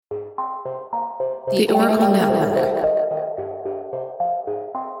The Oracle Network.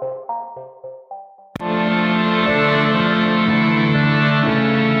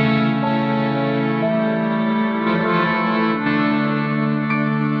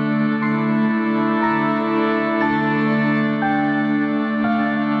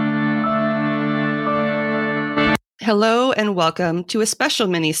 Hello and welcome to a special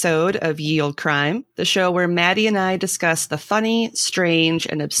mini-sode of Ye Olde Crime, the show where Maddie and I discuss the funny, strange,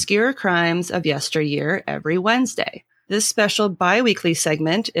 and obscure crimes of yesteryear every Wednesday. This special bi-weekly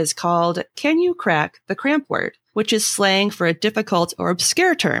segment is called Can You Crack the Cramp Word, which is slang for a difficult or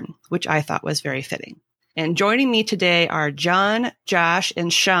obscure term, which I thought was very fitting. And joining me today are John, Josh,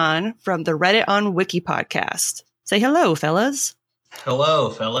 and Sean from the Reddit on Wiki podcast. Say hello, fellas. Hello,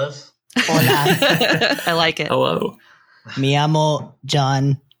 fellas. Hola. I like it. Hello. Me llamo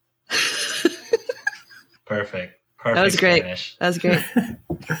John. Perfect. That was great. Spanish. That was great.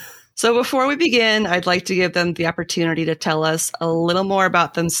 So before we begin, I'd like to give them the opportunity to tell us a little more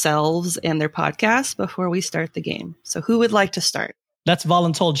about themselves and their podcast before we start the game. So who would like to start? That's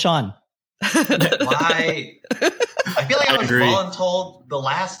voluntold Sean. Why? I feel like I was agree. voluntold the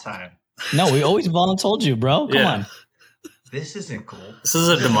last time. No, we always voluntold you, bro. Come Yeah. on. This isn't cool. This is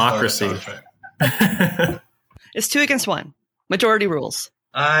a democracy. It's 2 against 1. Majority rules.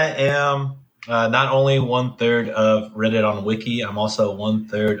 I am not only 1/3 of Reddit on Wiki, I'm also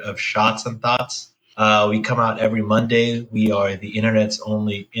 1/3 of Shots and Thoughts. We come out every Monday. We are the internet's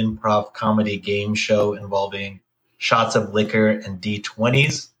only improv comedy game show involving shots of liquor and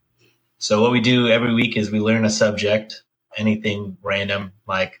D20s. So what we do every week is we learn a subject, anything random,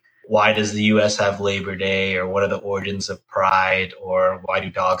 like why does the U.S. have Labor Day, or what are the origins of pride, or why do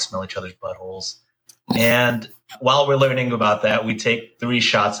dogs smell each other's buttholes? And while we're learning about that, we take 3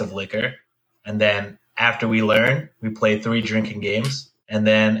 shots of liquor. And then after we learn, we play 3 drinking games. And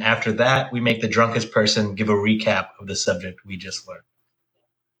then after that, we make the drunkest person give a recap of the subject we just learned.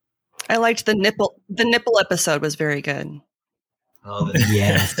 I liked the nipple. The nipple episode was very good. Oh,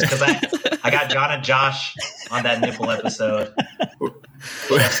 Yes. because I got John and Josh on that nipple episode.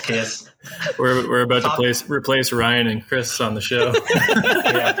 Chef's kiss. We're about to replace Ryan and Chris on the show.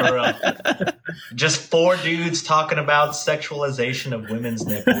 Yeah, for real. Just 4 dudes talking about sexualization of women's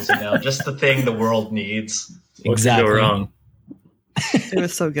nipples, just the thing the world needs. What Exactly. could go wrong? It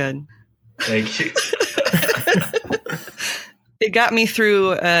was so good. Thank you. It got me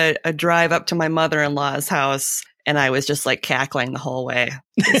through a drive up to my mother-in-law's house, and I was just like cackling the whole way.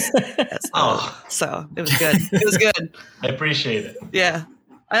 Oh, So it was good. It was good. I appreciate it. Yeah.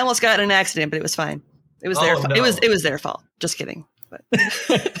 I almost got in an accident, but it was fine. It was Oh, their fault. no. It was their fault. Just kidding. But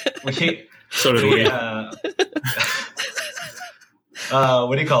So did we.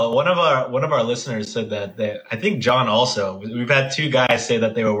 What do you call it? One of our listeners said that I think John also. We've had 2 guys say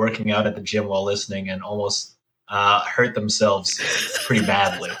that they were working out at the gym while listening and almost hurt themselves pretty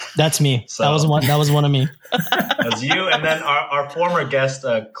badly. That's me. So- That was one of me. That was you, and then our former guest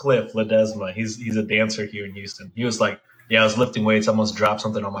Cliff Ledesma. He's a dancer here in Houston. He was like, "Yeah, I was lifting weights, almost dropped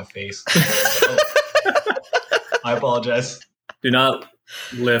something on my face." I apologize. Do not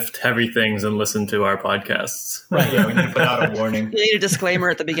lift heavy things and listen to our podcasts. Right? Yeah, we need to put out a warning. you need a disclaimer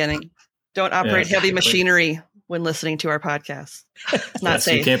at the beginning. Don't operate Yeah, heavy exactly. machinery when listening to our podcast. It's not Yes,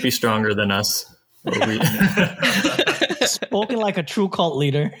 you safe. can't be stronger than us. Or we. Spoken like a true cult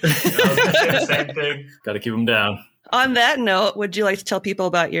leader. I was gonna say the same thing. Got to keep them down. On that note, would you like to tell people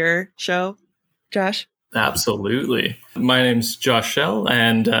about your show, Josh? Absolutely. My name's Josh Shell,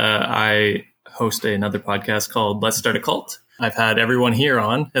 and I host another podcast called Let's Start a Cult. I've had everyone here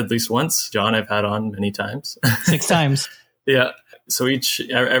on at least once. John, I've had on many times. 6 times. Yeah. So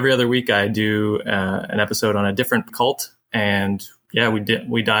every other week I do an episode on a different cult, and yeah,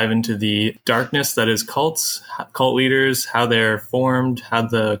 we dive into the darkness that is cults, cult leaders, how they're formed, how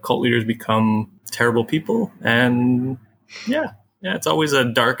the cult leaders become terrible people, and yeah, it's always a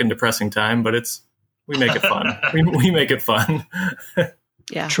dark and depressing time, but we make it fun. we make it fun.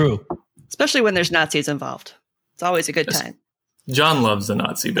 Yeah. True. Especially when there's Nazis involved. It's always a good time. John loves the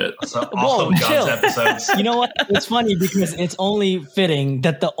Nazi bit. So all Whoa, of chill. John's episodes. You know what? It's funny because it's only fitting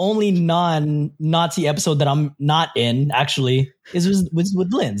that the only non-Nazi episode that I'm not in actually was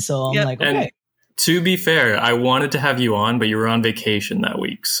with Lynn. So I'm Yep. like, And okay. to be fair, I wanted to have you on, but you were on vacation that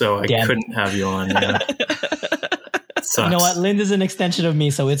week, so I Damn. couldn't have you on. Yeah. Sucks. You know what? Lynn is an extension of me,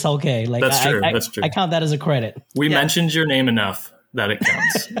 so it's okay. Like That's true. I That's true. I count that as a credit. We Yeah. mentioned your name enough that it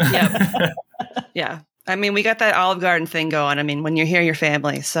counts. Yep. Yeah. I mean, we got that Olive Garden thing going. I mean, when you're here, you're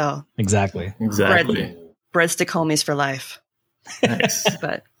family. So Exactly. Exactly. breadstick homies for life. Nice.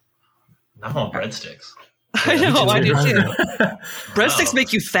 But I'm on breadsticks. I know, I do too. Wow. Breadsticks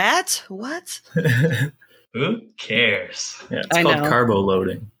make you fat? What? Who cares? Yeah, it's I called know. carbo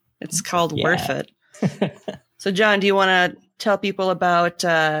loading. It's called Yeah. Worth It. So, John, do you want to tell people about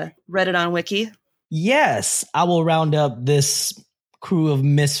Reddit on Wiki? Yes, I will round up this crew of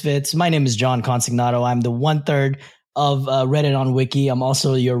misfits. My name is John Consignato. I'm the 1/3 of Reddit on Wiki. I'm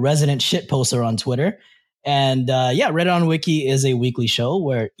also your resident shit poster on Twitter. And Reddit on Wiki is a weekly show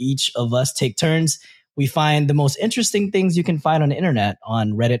where each of us take turns. We find the most interesting things you can find on the internet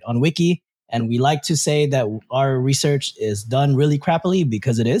on Reddit on Wiki. And we like to say that our research is done really crappily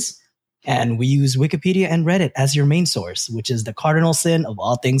because it is. And we use Wikipedia and Reddit as your main source, which is the cardinal sin of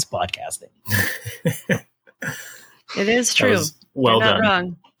all things podcasting. It is That true. was well You're not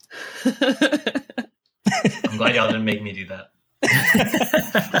done. wrong. I'm glad y'all didn't make me do that.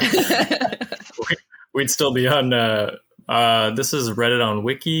 We'd still be on. This is Reddit on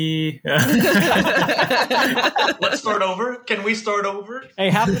Wiki. Let's start over. Can we start over? Hey,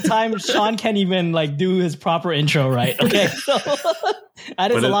 half the time Sean can't even do his proper intro right. Okay, so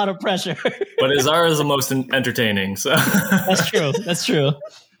that is But a it- lot of pressure. But is ours the most entertaining? So That's true. That's true.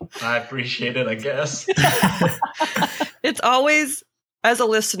 I appreciate it, I guess. It's always, as a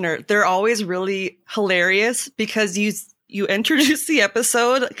listener, they're always really hilarious because you introduce the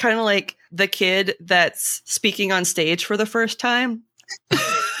episode kind of like the kid that's speaking on stage for the first time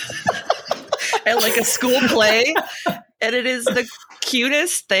at like a school play, and it is the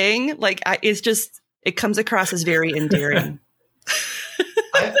cutest thing. It comes across as very endearing.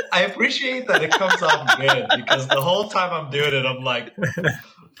 I appreciate that it comes off good because the whole time I'm doing it, I'm like,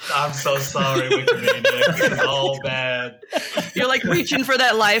 I'm so sorry, Wikipedia. This is all bad. You're like reaching for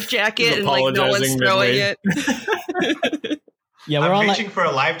that life jacket He's and like no one's apologizing throwing midway. it. Yeah, we're I'm all reaching for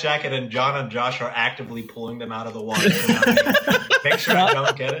a life jacket, and John and Josh are actively pulling them out of the water. Make sure I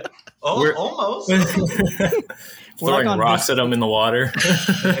don't get it. Oh, We're- almost. throwing on rocks at them in the water.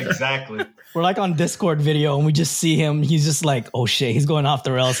 Exactly. we're like on Discord video, and we just see him. He's just like, "Oh shit, he's going off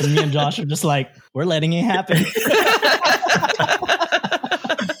the rails," and me and Josh are just like, "We're letting it happen."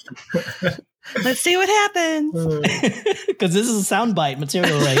 Let's see what happens. Because this is a soundbite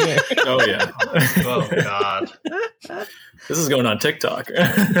material right here. Oh yeah, Oh God. this is going on TikTok.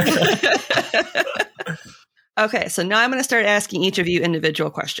 Okay, so now I'm going to start asking each of you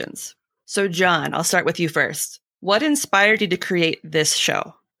individual questions. So, John, I'll start with you first. What inspired you to create this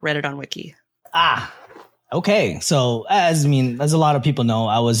show, Reddit on Wiki? Okay. So as a lot of people know,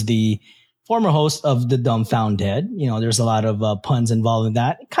 I was the former host of the Dumbfounded. There's a lot of puns involved in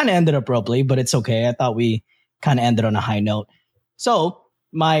that. It kind of ended abruptly, but it's okay. I thought we kind of ended on a high note. So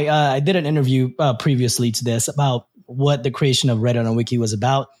I did an interview previously to this about what the creation of Reddit on Wiki was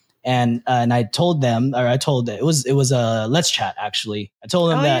about. And I told them, or it was a Let's Chat actually. I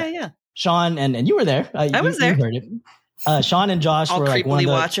told them that yeah. Sean and you were there. I was there. You heard it. Sean and Josh All were like one creepily of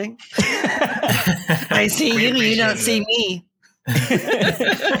the watching. I see We you, you don't appreciated see it.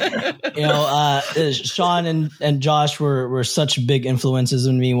 me. Sean and Josh were such big influences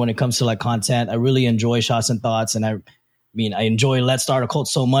on me when it comes to like content. I really enjoy Shots and Thoughts, and I enjoy Let's Start a Cult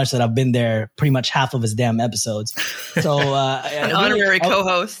so much that I've been there pretty much half of his damn episodes. So An honorary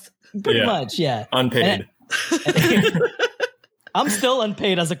co-host. pretty Yeah. much, yeah. Unpaid. I'm still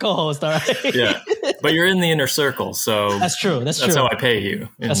unpaid as a co-host, all right? Yeah, but you're in the inner circle, so That's true. That's that's true. how I pay you.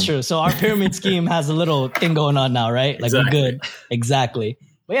 That's true. So our pyramid scheme has a little thing going on now, right? Like Exactly. we're good. Exactly.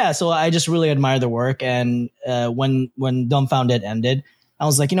 But yeah, so I just really admire the work. And when Dumbfounded ended, I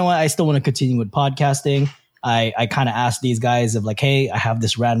was like, you know what? I still want to continue with podcasting. I kind of asked these guys of like, hey, I have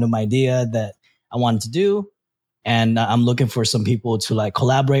this random idea that I wanted to do. And I'm looking for some people to like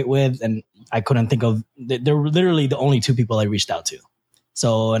collaborate with. And I couldn't think of, they're literally the only two people I reached out to.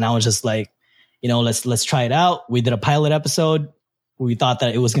 So, and I was just like, let's try it out. We did a pilot episode. We thought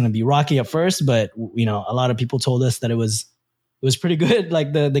that it was going to be rocky at first, but a lot of people told us that it was pretty good.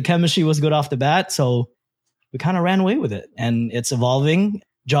 Like the chemistry was good off the bat. So we kind of ran away with it, and it's evolving.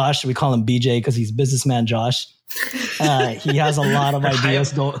 Josh, we call him BJ because he's businessman Josh. He has a lot of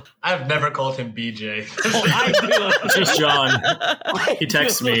ideas. I've never called him BJ. I do. It's just John. He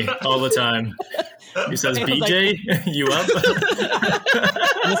texts me all the time. He says, I was like- BJ, you up?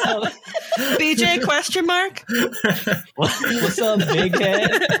 BJ question mark? What's up, big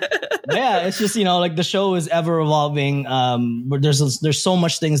head? Yeah, it's just like the show is ever evolving. But there's so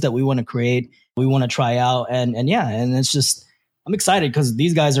much things that we want to create, we want to try out, and it's just I'm excited because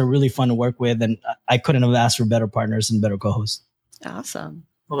these guys are really fun to work with, and I couldn't have asked for better partners and better co-hosts. Awesome.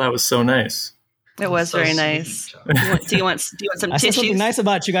 Well, that was so nice. It was So very sweet, nice. John. Do you want some I said something tissues? nice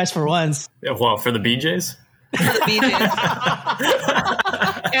about you guys for once. Yeah, well, for the BJs? The BJ's.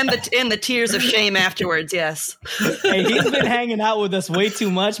 and the tears of shame afterwards, yes. Hey, he's been hanging out with us way too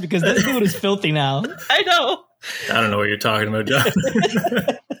much because this dude is filthy now. I know. I don't know what you're talking about, John.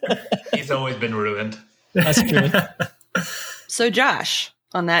 He's always been ruined. That's true. So, Josh,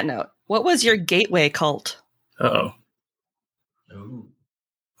 on that note, what was your gateway cult? Uh-oh. Ooh.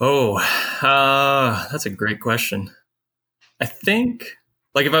 Oh, that's a great question. I think,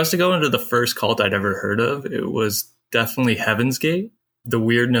 like, if I was to go into the first cult I'd ever heard of, it was definitely Heaven's Gate. The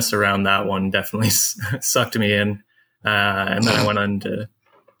weirdness around that one definitely sucked me in. And then I went on to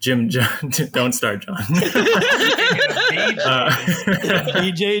Jim John. Don't start, John.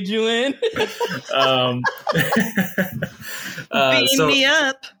 BJ you in? Beam me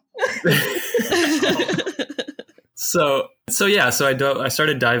up. So I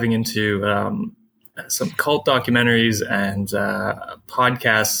started diving into some cult documentaries and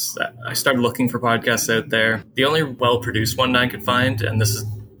podcasts. I started looking for podcasts out there. The only well-produced one I could find, and this is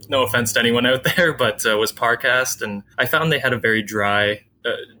no offense to anyone out there, but was Parcast, and I found they had a very dry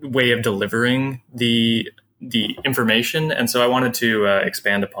way of delivering the information, and so I wanted to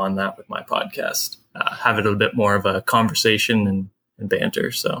expand upon that with my podcast, have it a bit more of a conversation and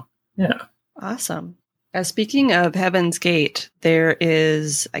banter. So yeah, awesome. Speaking of Heaven's Gate, there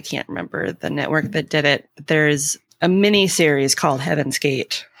is, I can't remember the network that did it, but there's a mini series called Heaven's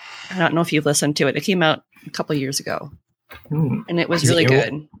Gate. I don't know if you've listened to it. It came out a couple years ago, and it was really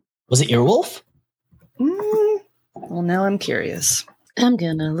good. Was it Earwolf? Well, now I'm curious. I'm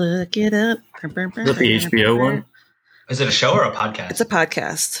gonna look it up. Is it the HBO one? Is it a show or a podcast? It's a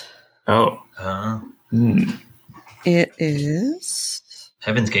podcast. Oh. It is.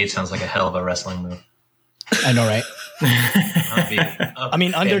 Heaven's Gate sounds like a hell of a wrestling move. I know, right? I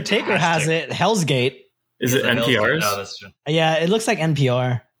mean, Undertaker has it. Hell's Gate. Is it NPR's? No, that's true. Yeah, it looks like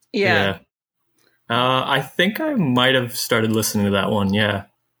NPR. Yeah. I think I might have started listening to that one. Yeah.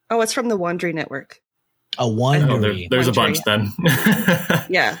 Oh, it's from the Wondery Network. A Wondery. There's a bunch then.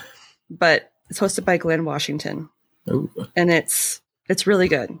 Yeah, but it's hosted by Glenn Washington. Ooh. And it's really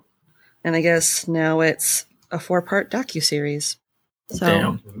good. And I guess now it's a 4-part docuseries. So,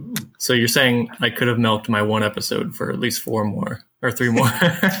 damn. So you're saying I could have milked my one episode for at least 4 more or 3 more?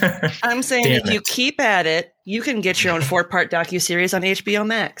 I'm saying if you keep at it, you can get your own 4-part docuseries on HBO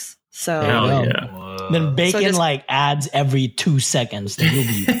Max. So hell yeah. Whoa. Then bake in like ads every 2 seconds. Then you'll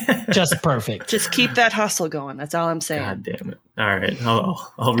be just perfect. Just keep that hustle going. That's all I'm saying. God damn it. All right.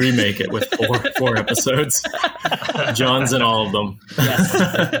 I'll remake it with 4 episodes. John's in all of them.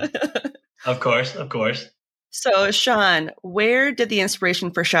 Yes. Of course. So, Sean, where did the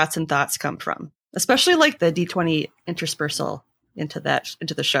inspiration for Shots and Thoughts come from? Especially like the D20 interspersal into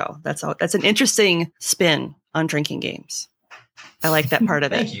the show. That's an interesting spin on drinking games. I like that part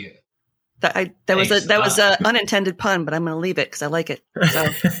of it. Thank you. That was a unintended pun, but I'm going to leave it because I like it.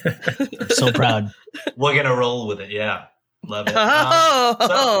 So proud. We're gonna roll with it. Yeah, love it.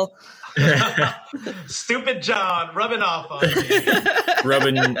 Stupid John rubbing off on me.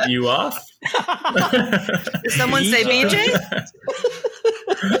 Rubbing you off? Did someone say BJ?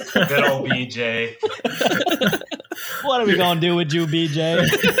 Good old BJ. What are we gonna do with you, BJ?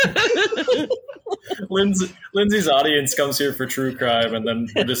 Lindsay's audience comes here for true crime, and then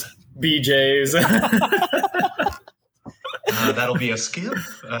just BJs. That'll be a skip.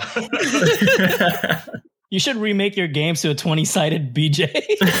 You should remake your games to a 20-sided BJ.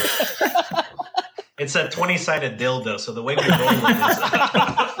 It's a 20-sided dildo, so the way we roll it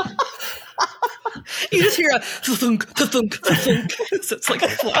is... You just hear a thunk, thunk, thunk. So it's like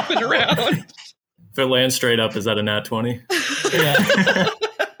flopping around. If it lands straight up, is that a nat 20? Yeah.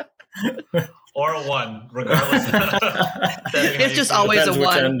 Or a 1, regardless. It's just always a 1. Which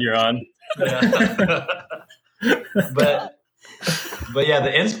end you're on. Yeah. But yeah,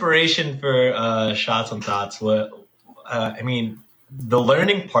 the inspiration for Shots and Thoughts, the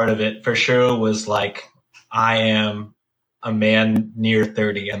learning part of it for sure was like, I am a man near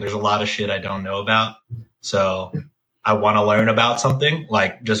 30 and there's a lot of shit I don't know about. So I want to learn about something,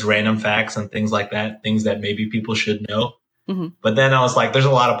 like just random facts and things like that, things that maybe people should know. Mm-hmm. But then I was like, there's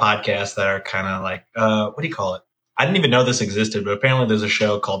a lot of podcasts that are kind of like, what do you call it? I didn't even know this existed, but apparently there's a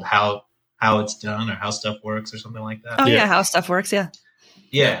show called How It's Done or How Stuff Works or something like that. Oh yeah, How Stuff Works, yeah.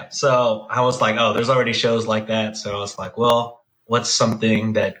 Yeah. So I was like, oh, there's already shows like that. So I was like, well, what's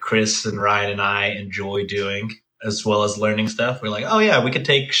something that Chris and Ryan and I enjoy doing as well as learning stuff? We're like, oh yeah, we could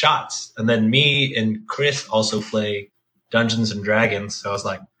take shots. And then me and Chris also play Dungeons and Dragons. So I was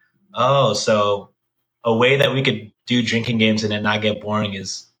like, oh, so a way that we could do drinking games and it not get boring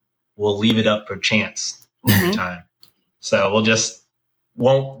is we'll leave it up for chance every time. So we'll just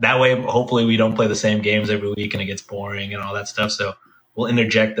won't that way. Hopefully, we don't play the same games every week and it gets boring and all that stuff. So we'll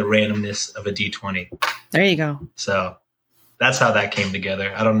interject the randomness of a D20. There you go. So that's how that came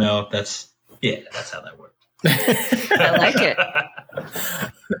together. I don't know if that's how that worked. I like it.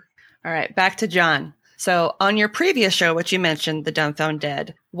 All right, back to John. So on your previous show, which you mentioned, The Dumb Found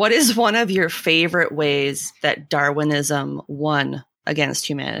Dead, what is one of your favorite ways that Darwinism won against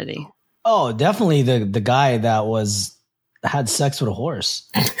humanity? Oh, definitely the guy that had sex with a horse.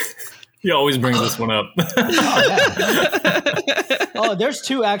 He always brings this one up. Oh, there's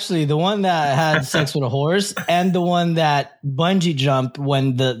two actually. The one that had sex with a horse and the one that bungee jumped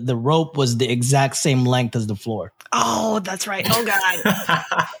when the rope was the exact same length as the floor. Oh, that's right. Oh, God.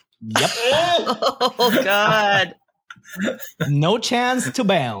 Yep. Oh, God. No chance to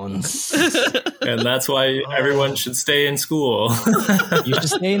bounce. And that's why everyone should stay in school. You should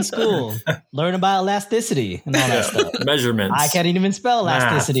stay in school. Learn about elasticity and all that stuff. Measurements. I can't even spell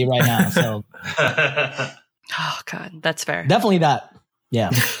elasticity right now. So Oh, God. That's fair. definitely that. Yeah.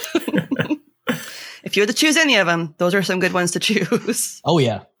 If you had to choose any of them, those are some good ones to choose. Oh,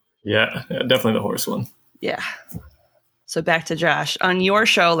 yeah. Yeah, definitely the horse one. Yeah. So back to Josh. On your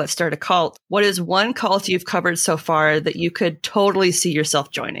show, Let's Start a Cult, what is one cult you've covered so far that you could totally see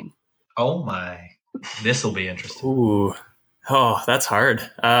yourself joining? Oh my, this will be interesting. Ooh. Oh, that's hard.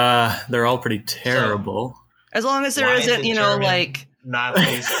 They're all pretty terrible. As long as there Why isn't, determine like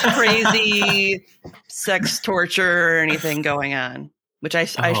Nazis? crazy sex torture or anything going on, which I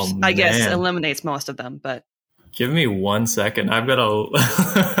guess man. eliminates most of them. But Give me 1 second. I've got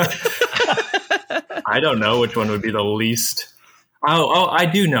I don't know which one would be the least. Oh, I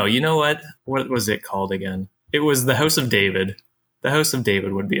do know. You know what? What was it called again? It was the House of David. The House of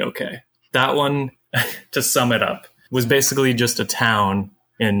David would be okay. That one, to sum it up, was basically just a town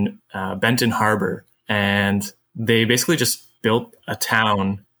in Benton Harbor. And they basically just built a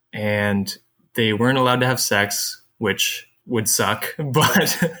town and they weren't allowed to have sex, which would suck.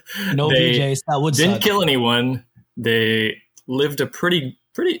 But No they BJs. That would didn't suck. kill anyone. They lived a pretty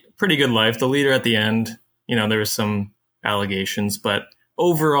good life. The leader at the end, there was some allegations, but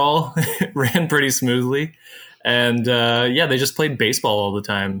overall it ran pretty smoothly. And they just played baseball all the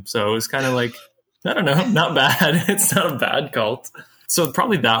time. So it was kind of like, I don't know, not bad. It's not a bad cult. So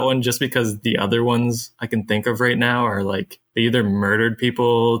probably that one, just because the other ones I can think of right now are like they either murdered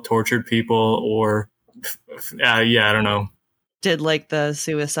people, tortured people, or I don't know. did like the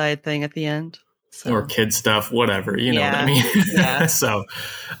suicide thing at the end. So. Or kid stuff, whatever, you know what I mean? Yeah. So,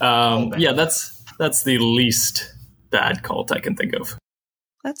 that's the least bad cult I can think of.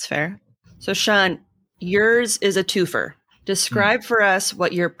 That's fair. So, Sean, yours is a twofer. Describe for us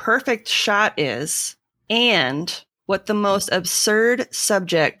what your perfect shot is and what the most absurd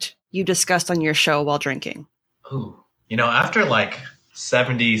subject you discussed on your show while drinking. Ooh, after like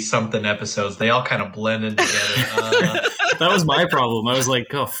 70-something episodes, they all kind of blended together. That was my problem. I was like,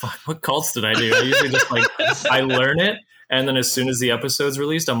 oh, fuck, what cults did I do? I usually just I learn it. And then as soon as the episode's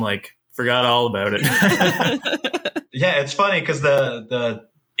released, I'm like, forgot all about it. Yeah, it's funny because the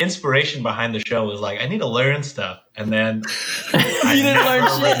inspiration behind the show was like, I need to learn stuff. And then I didn't learn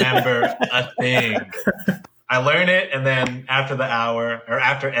never shit. remember a thing. I learn it, and then after the hour or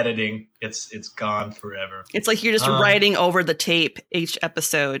after editing, it's gone forever. It's like you're just writing over the tape each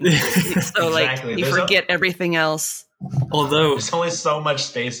episode. So Exactly. you forget everything else. Although There's only so much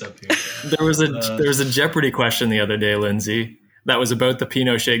space up here. there was a Jeopardy question the other day, Lindsay, that was about the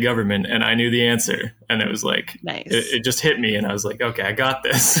Pinochet government, and I knew the answer, and it was like, Nice. it just hit me, and I was like, okay, I got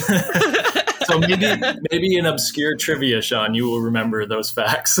this. So maybe an obscure trivia, Sean, you will remember those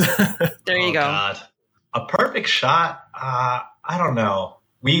facts. There you Oh, go. God. A perfect shot? I don't know.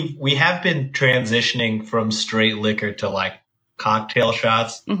 We have been transitioning from straight liquor to like cocktail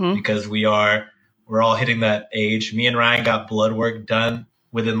shots Mhm. because we're all hitting that age. Me and Ryan got blood work done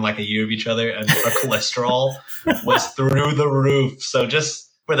within like a year of each other, and our cholesterol was through the roof. So just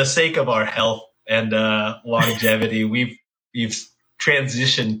for the sake of our health and longevity, we've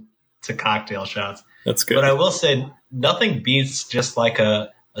transitioned to cocktail shots. That's good. But I will say nothing beats just like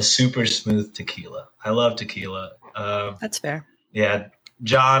a super smooth tequila. I love tequila. That's fair. Yeah,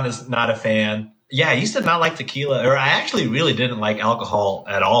 John is not a fan. Yeah, I used to not like tequila, or I actually really didn't like alcohol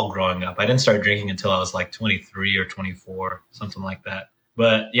at all growing up. I didn't start drinking until I was like 23 or 24, something like that.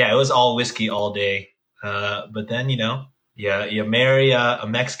 But yeah, it was all whiskey all day. But then, you marry a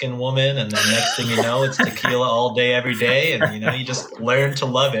Mexican woman, and then next thing you know, it's tequila all day, every day. And, you just learn to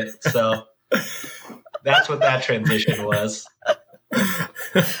love it. So that's what that transition was.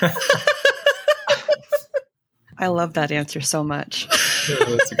 I love that answer so much.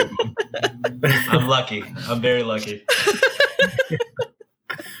 That's a good one. I'm lucky. I'm very lucky.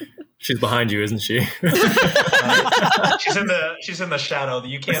 She's behind you, isn't she? She's in the shadow.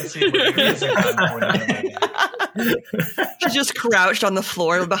 You can't see her. There is a gun pointing at me. She's just crouched on the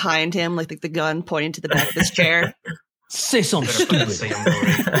floor behind him, like the gun pointing to the back of his chair. Say something stupid.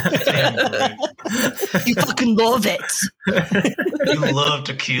 You fucking love it. You love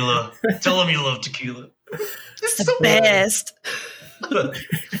tequila. Tell him you love tequila. It's the best.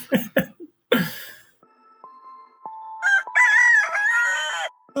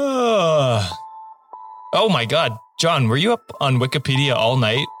 Oh my God, John, were you up on Wikipedia all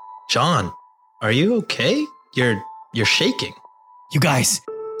night? John, are you okay? You're shaking. You guys,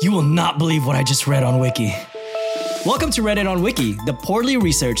 you will not believe what I just read on Wiki. Welcome to Reddit on Wiki, the poorly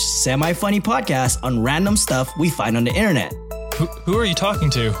researched, semi-funny podcast on random stuff we find on the internet. Who are you talking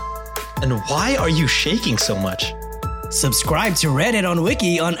to? And why are you shaking so much? Subscribe to Reddit on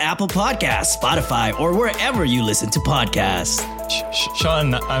Wiki on Apple Podcasts, Spotify, or wherever you listen to podcasts.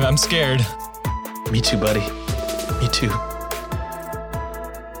 Sean, I'm scared. Me too, buddy. Me too.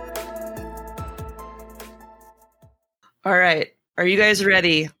 All right. Are you guys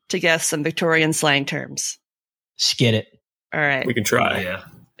ready to guess some Victorian slang terms? Just get it. All right. We can try. Yeah.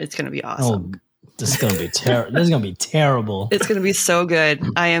 It's going to be awesome. This is gonna be terrible. This is gonna be terrible. It's going to be so good.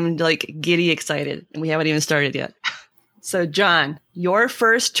 I am giddy excited, and we haven't even started yet. So, John, your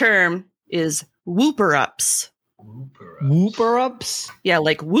first term is whooper-ups. Whooper-ups? Yeah,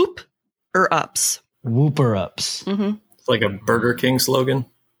 like whoop or ups. Whooper-ups. Mm-hmm. It's like a Burger King slogan.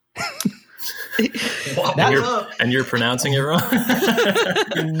 And you're pronouncing it wrong.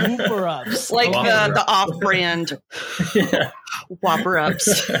 Whooper-ups. Like the off-brand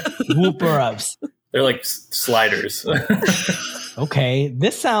Whopper-ups. Whooper-ups. They're like sliders. Okay,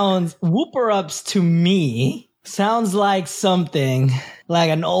 this sounds whooper-ups to me. Sounds like something like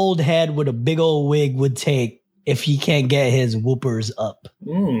an old head with a big old wig would take if he can't get his whoopers up.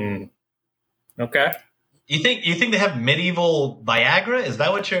 Okay. You think they have medieval Viagra? Is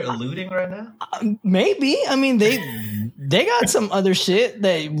that what you're alluding right now? Maybe. I mean, they got some other shit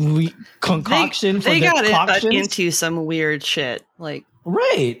that we concoction for they their got concoctions. into some weird shit. Like,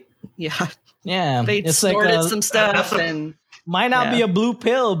 Right. yeah, Yeah. they It's snorted like some stuff that's a- and might not be a blue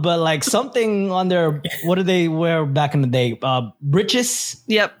pill, but like something on their, what did they wear back in the day? Britches?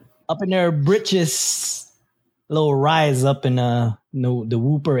 yep. Up in their britches, little rise up in the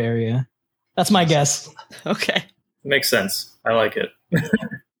whooper area. That's my guess. Okay. Makes sense. I like it.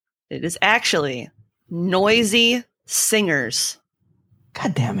 It is actually noisy singers.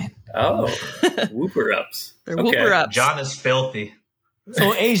 God damn it. Oh, whooper ups. They're whooper ups. John is filthy.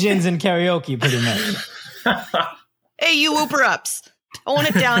 So Asians in karaoke, pretty much. Hey, you whooper ups. Tone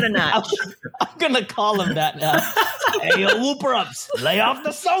it down a notch. I'm gonna call them that now. Hey, yo, whooper ups, lay off the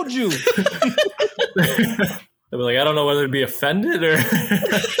soju. They'll be like, I don't know whether to be offended or.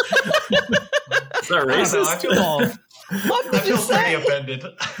 Is that racist? What I did you feel pretty say? offended.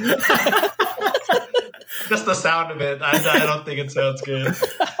 Just the sound of it. I don't think it sounds good.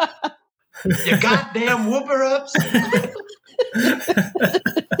 You goddamn whooper ups.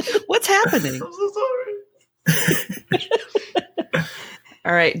 What's happening? I'm so sorry.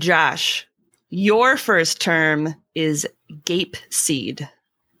 All right, Josh. Your first term is gape seed.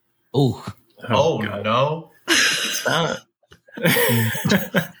 Ooh. Oh God. no. Stop.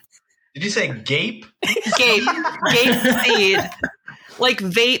 Did you say gape? Gape seed. Like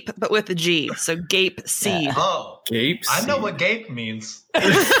vape, but with a G. So gape seed. Oh. Gape. I know seed. what gape means.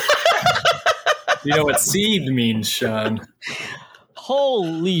 You know what seed means, Sean.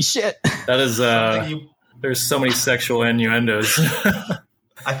 Holy shit. That is. There's so many sexual innuendos.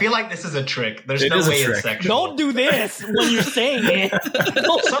 I feel like this is a trick. There's It no is a way trick. it's sexual. Don't do this when you're saying it.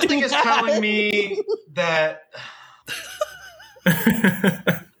 Don't Something do is that. telling me that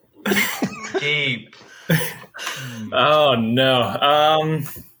gape Oh no.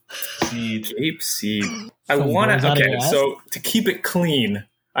 seed. Gape seed. I Some want words out to. of Okay, your ass? so to keep it clean,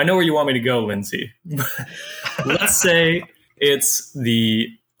 I know where you want me to go, Lindsay. Let's say it's the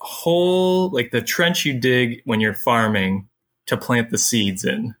hole, like the trench you dig when you're farming to plant the seeds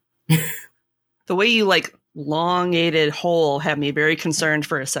in. The way you elongated hole had me very concerned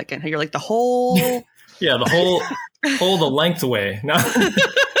for a second. How you're like the whole. Yeah, the hole the length way, not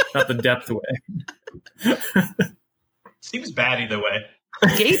the depth way. Seems bad either way.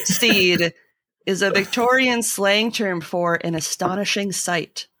 Gape seed is a Victorian slang term for an astonishing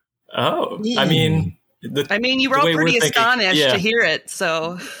sight. Oh, I mean, You were The all way we're pretty thinking, astonished yeah. to hear it.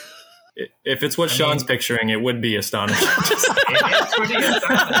 So if it's what Sean's picturing, it would be astonishing. It is pretty astonishing.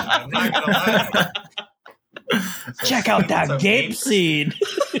 I'm not gonna lie. Check out that So gape seed.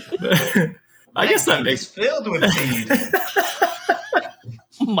 I guess that It's makes. filled with seed.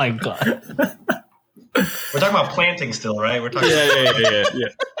 my God. We're talking about planting still, right? We're talking. Yeah. Yeah.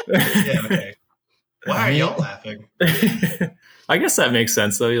 Okay. Why are y'all laughing? I guess that makes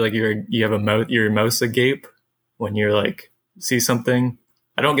sense though. Like you have your mouse agape when you're like see something.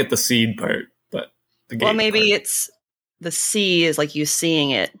 I don't get the seed part, but the gape. Well, maybe part. it's the C is like you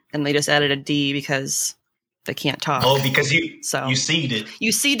seeing it, and they just added a D because they can't talk. Oh, because you So- seed it.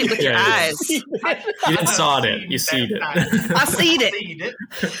 You seed it with your Yeah, eyes. you didn't saw it. You seed it. I seed it.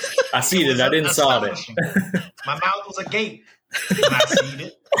 I seed it. I didn't saw it. My mouth was agape when I seed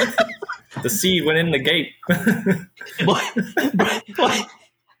it. The seed went in the gate. Boy,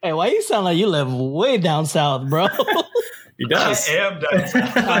 hey, why you sound like you live way down south, bro? He does. I am done.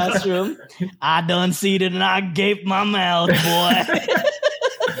 Classroom. I done seeded and I gaped my mouth, boy.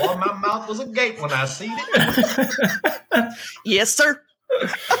 Well, my mouth was agape when I seed it. Yes, sir.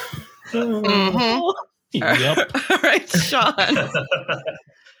 Mhm. Yep. All right, Sean.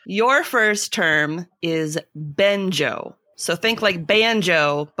 Your first term is benjo. So think like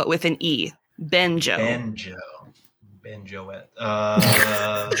banjo, but with an E. Benjo. Benjoette.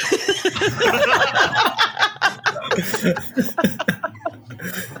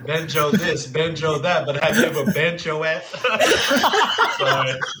 Benjo this, benjo that, but have you ever benjoette?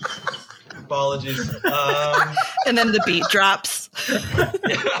 Sorry. Apologies. And then the beat drops.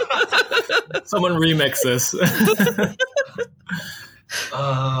 Someone remix this.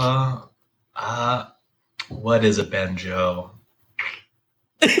 What is a banjo?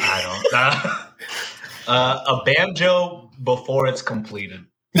 I don't. A banjo before it's completed.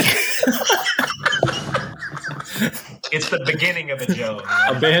 It's the beginning of a joe.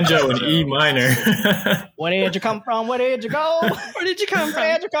 A banjo in E minor. Where did you come from? Where did you go? Where did you come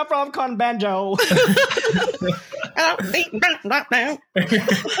Where did you come from, con banjo?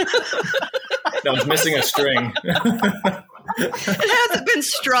 That was missing a string. It hasn't been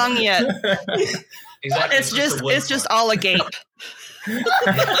strung yet. Exactly. It's just all a gape.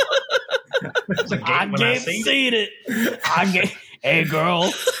 It's a gape I when I gape see it. seed it. Hey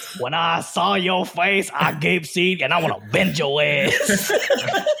girl, when I saw your face, I gape seed and I want to bend your ass.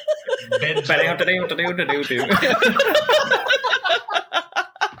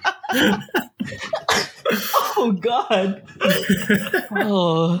 Oh God.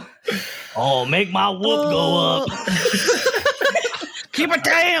 Oh, make my whoop go up. Keep it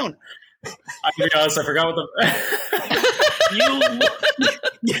down. To be honest, I forgot what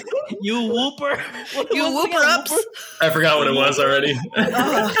You whooper. You whooper ups. I forgot what it was already.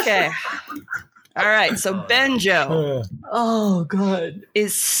 Okay. All right. So benjo Oh God.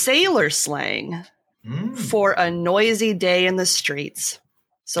 is sailor slang Mm. for a noisy day in the streets.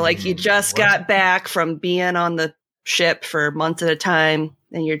 So like you just got back from being on the ship for months at a time,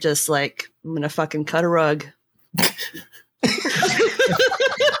 and you're just like, I'm gonna fucking cut a rug.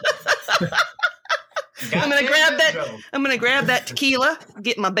 I'm gonna grab that tequila,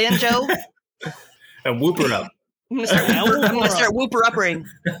 get my banjo. And whoop her up. I'm gonna start whooper uppering.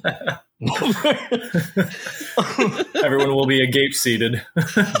 Everyone will be agape seated.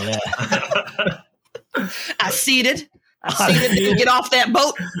 Yeah. I seated to get off that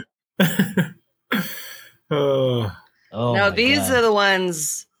boat. Oh, Now these are the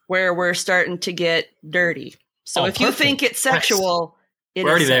ones where we're starting to get dirty. So if you perfect. think it's sexual, it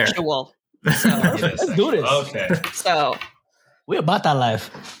We're already is there. sexual. Let's do this. Okay. So We're about that life.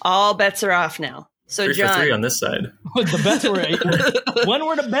 all bets are off now. So 3 for John, 3 on this side. The bets were. When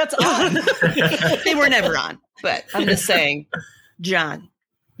were the bets on? they were never on, but I'm just saying, John,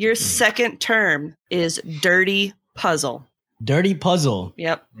 your second term is dirty puzzle. Dirty puzzle.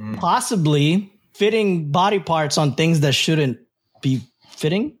 Yep. Possibly fitting body parts on things that shouldn't be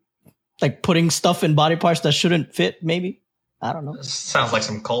fitting. Like putting stuff in body parts that shouldn't fit, maybe. I don't know. Sounds like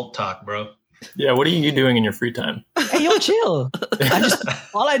some cult talk, bro. Yeah, what are you doing in your free time? Hey, yo, chill.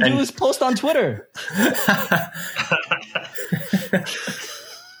 All I do is post on Twitter.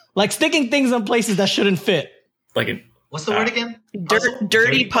 Like sticking things in places that shouldn't fit. Like it. What's the word again?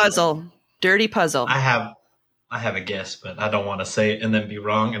 Dirty puzzle. Dirty puzzle. I have a guess, but I don't want to say it and then be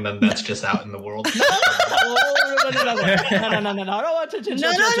wrong, and then that's just out in the world. No.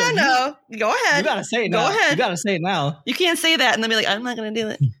 Go ahead. You gotta say it now. Go ahead. You gotta say it now. You can't say that and then be like, I'm not going to do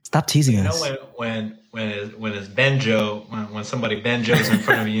it. Stop teasing You know us. when it's benjo, when somebody benjos in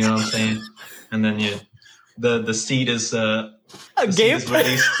front of you, you know what I'm saying? And then the seed is A seed gape? is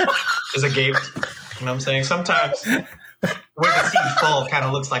released, is a gape. You know what I'm saying? Sometimes where the seed fall kind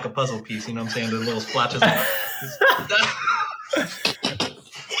of looks like a puzzle piece. You know what I'm saying? The little splotches.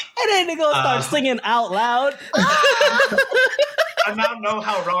 And then they go start singing out loud. I now know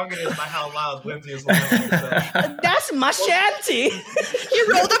how wrong it is by how loud Lindsay is laughing. So. That's my shanty. You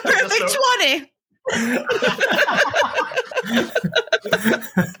rolled a perfect 20.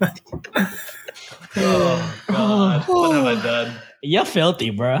 Oh, God. What have I done? You're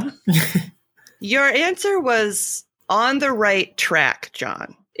filthy, bruh. Your answer was on the right track,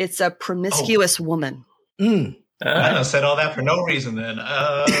 John. It's a promiscuous woman. Mm. I said all that for no reason then.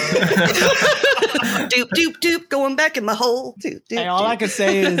 Doop, doop, doop, going back in my hole. Doop, doop, Hey, all I doop. can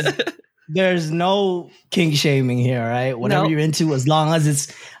say is there's no kink shaming here, right? Whatever No. you're into, as long as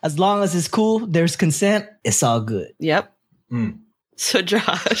it's cool, there's consent, it's all good. Yep. Mm. So,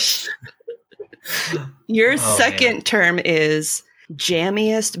 Josh, your second term is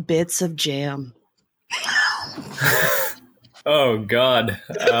jammiest bits of jam. Oh God.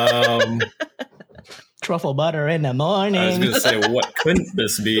 Truffle butter in the I was morning. going to say, what couldn't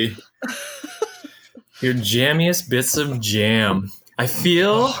this be? Your jammiest bits of jam. I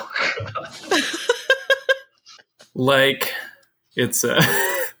feel like it's a.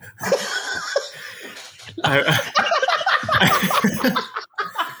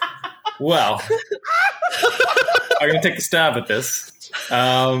 Well, I'm going to take a stab at this.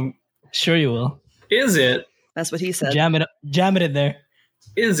 Sure you will. Is it That's what he said. Jam it in there.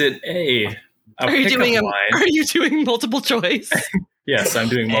 Is it a Are you pickup doing line? Are you doing multiple choice? Yes, I'm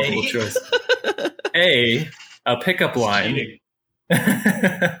doing multiple choice. A pickup line. Cheating.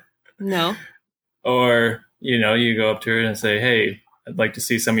 No. Or, you go up to her and say, hey, I'd like to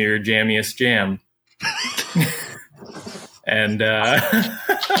see some of your jammiest jam. And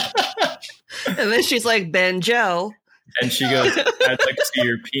And then she's like, Ben Joe. and she goes, I'd like to see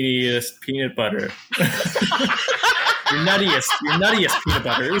your peaniest peanut butter. Your nuttiest peanut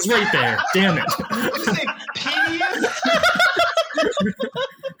butter. It was right there. Damn it. What did you say?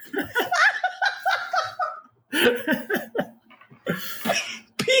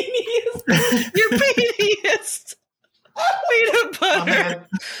 Penis? Your peeniest peanut Oh, butter. man.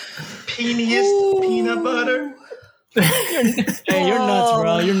 Peaniest peanut butter? Hey, you're nuts,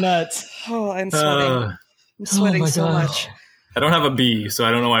 bro. You're nuts. Oh, I'm sweating. Uh, I'm sweating my so God. much. I don't have a B, so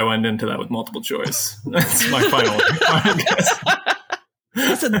I don't know why I went into that with multiple choice. That's my final guess.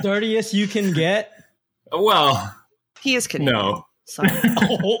 That's the dirtiest you can get. Well, He is Canadian. no. Sorry.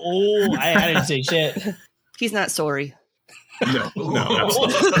 I didn't say shit. He's not sorry. No,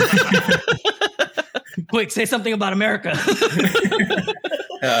 absolutely. Quick, say something about America.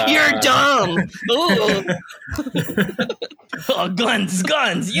 You're dumb. Ooh. Oh, guns,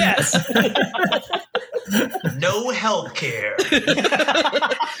 yes. No health care.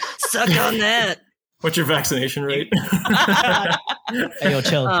 Suck on that. What's your vaccination rate? Hey, yo,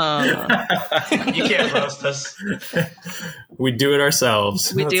 chill. You can't roast us. We do it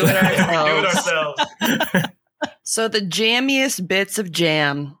ourselves. We do it Do it ourselves. ourselves. So the jammiest bits of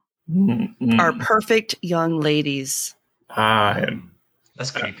jam Mm-mm. are perfect young ladies.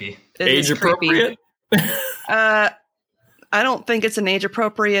 That's creepy. It Age is creepy. appropriate? I don't think it's an age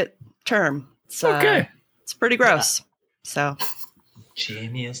appropriate term. It's, Okay. It's pretty gross. So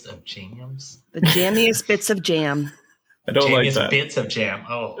Jammiest of jams? the jammiest bits of jam. I don't like Jammiest that. bits of jam.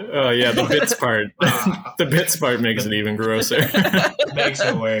 Oh, Oh, yeah, the bits part. The bits part makes it even grosser. makes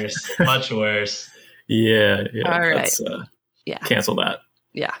it worse. Much worse. Yeah. All right. Let's Yeah. cancel that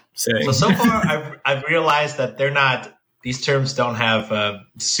Yeah. saying. So far, I've realized that these terms don't have a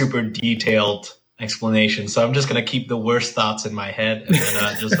super detailed explanation. So I'm just going to keep the worst thoughts in my head and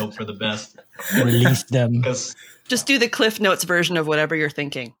then just hope for the best. Release them. Because Just do the Cliff Notes version of whatever you're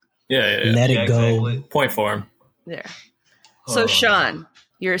thinking. Yeah. Let it go. exactly. Point form. There. So, Oh. Sean,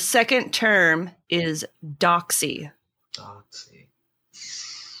 your second term is doxy. Doxy.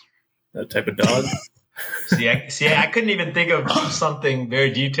 That type of dog. See, I couldn't even think of something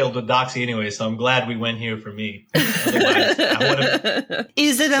very detailed with doxy anyway, so I'm glad we went here for me. Otherwise, I would have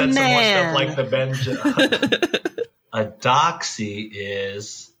Is it a said some more man? stuff like the bench. A doxy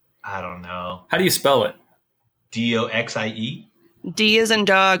is, I don't know, How do you spell it? DOXIE? D is in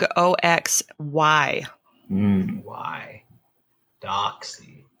dog, OXY. Why?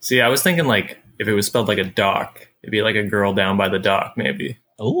 Doxy. See, I was thinking like if it was spelled like a dock, it'd be like a girl down by the dock, maybe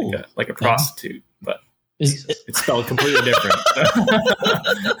Oh, like a prostitute, but is it's spelled completely different.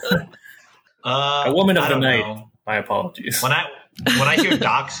 A woman of I the don't night. know. My apologies. When I hear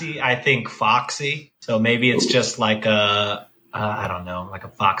doxy, I think foxy. So maybe it's just like I don't know, like a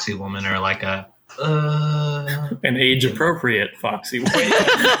foxy woman or like a. An age appropriate foxy.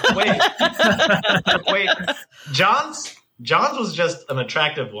 Wait. John's was just an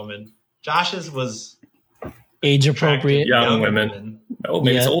attractive woman. Josh's was age appropriate. Young younger women. Oh,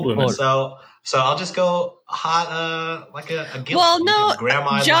 maybe it's Yeah. old women. Or- So I'll just go hot, like a gift. Well, no,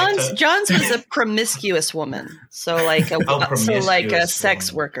 grandma. John's was a promiscuous woman, so like a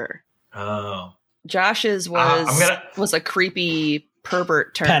sex worker. Oh, Josh's was a creepy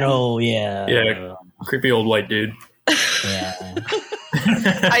pervert term. Pedo, Yeah, creepy old white dude. Yeah.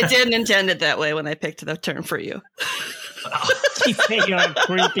 I didn't intend it that way when I picked the term for you. She's taking a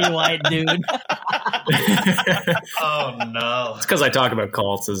creepy white dude. Oh no! It's because I talk about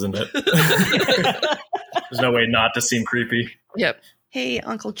cults, isn't it? There's no way not to seem creepy. Yep. Hey,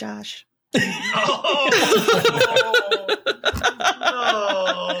 Uncle Josh. Oh, no.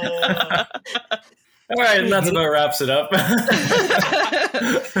 All right, and that's about wraps it up.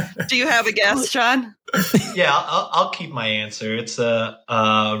 Do you have a guess, Sean? Yeah, I'll keep my answer. It's a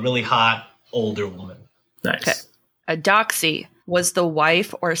really hot older woman. Nice. Okay. A doxy was the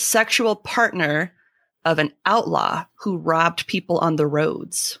wife or sexual partner of an outlaw who robbed people on the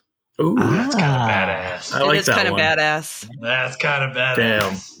roads. Ooh, That's kind of badass. I like it is that kind one. of badass. That's kind of badass.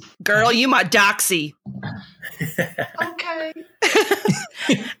 Damn. Girl, you my doxy. Okay.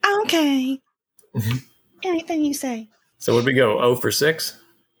 Okay. Anything you say. So what'd we go? 0 for 6?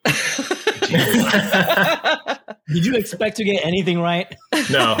 Did you expect to get anything right?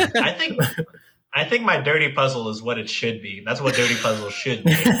 No. I think my dirty puzzle is what it should be. That's what dirty puzzle should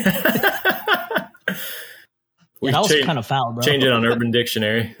be. That was kind of foul, bro. Change it on Urban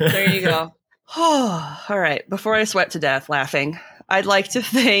Dictionary. There you go. All right. Before I sweat to death laughing, I'd like to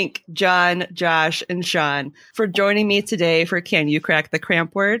thank John, Josh, and Sean for joining me today for Can You Crack the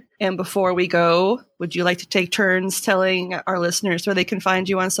Cramp Word? And before we go, would you like to take turns telling our listeners where they can find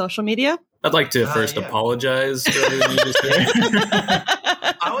you on social media? I'd like to first apologize for everything you just said.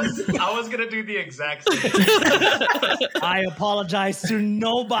 I was gonna do the exact same. I apologize to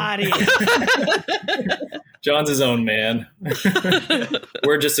nobody. John's his own man.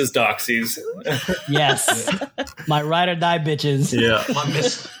 We're just his doxies. Yes. My ride or die bitches. Yeah.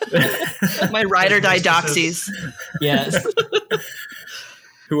 My ride or die doxies. Yes.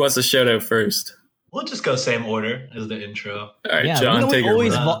 Who wants to shout out first? We'll just go same order as the intro. All right, Yeah, John, take it.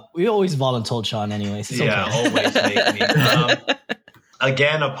 we always voluntold Sean anyway. So Yeah, okay. always make me.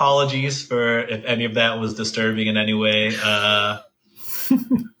 Again, apologies for if any of that was disturbing in any way.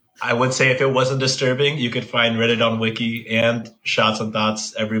 I would say if it wasn't disturbing, you could find Reddit on Wiki and Shots and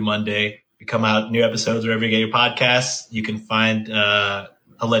Thoughts every Monday. We come out new episodes wherever you get your podcasts. You can find, I'll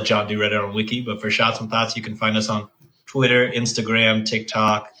let John do Reddit on Wiki, but for Shots and Thoughts, you can find us on Twitter, Instagram,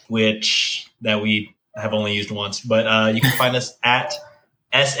 TikTok, Twitch, that we have only used once. But you can find us at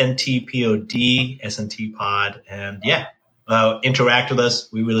SNTPOD, SNT Pod. And yeah, interact with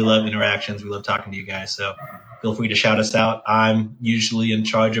us. We really love interactions. We love talking to you guys. So feel free to shout us out. I'm usually in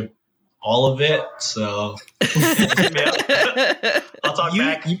charge of all of it. So I'll talk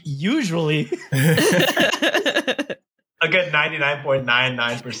back. Usually. I get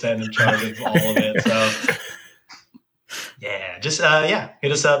 99.99% in charge of all of it. So yeah, just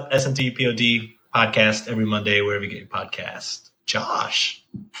hit us up, SNTPOD podcast every Monday, wherever you get your podcast. Josh.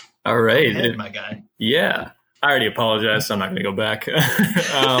 All right. Ahead, my guy. Yeah. I already apologized, so I'm not going to go back.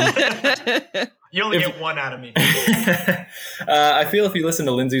 You only get one out of me. I feel if you listen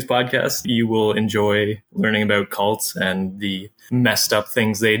to Lindsay's podcast, you will enjoy learning about cults and the messed up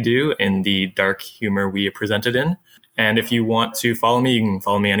things they do in the dark humor we presented in. And if you want to follow me, you can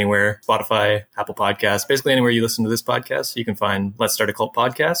follow me anywhere. Spotify, Apple Podcasts, basically anywhere you listen to this podcast, you can find Let's Start a Cult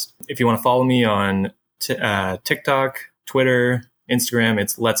podcast. If you want to follow me on TikTok, Twitter, Instagram,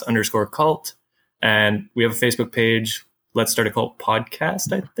 it's Let's_cult. And we have a Facebook page, Let's Start a Cult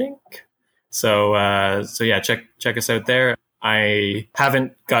podcast, I think. So yeah, check us out there. I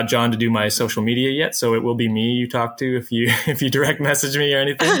haven't got John to do my social media yet, so it will be me you talk to if you direct message me or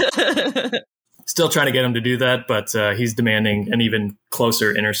anything. Still trying to get him to do that, but he's demanding an even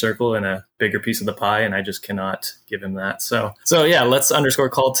closer inner circle and a bigger piece of the pie, and I just cannot give him that. So yeah,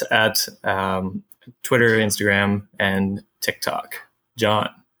 Let's_cult at Twitter, Instagram, and TikTok. John.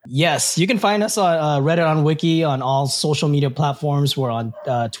 Yes, you can find us on Reddit on Wiki on all social media platforms. We're on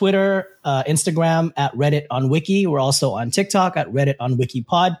Twitter, Instagram at Reddit on Wiki. We're also on TikTok at Reddit on Wiki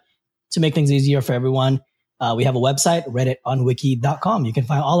Pod. To make things easier for everyone, we have a website, redditonwiki.com. You can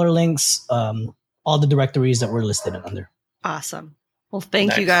find all our links, all the directories that we're listed under. Awesome. Well,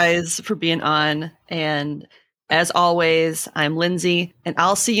 thank you guys for being on. And as always, I'm Lindsay, and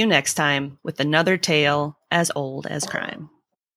I'll see you next time with another tale as old as crime.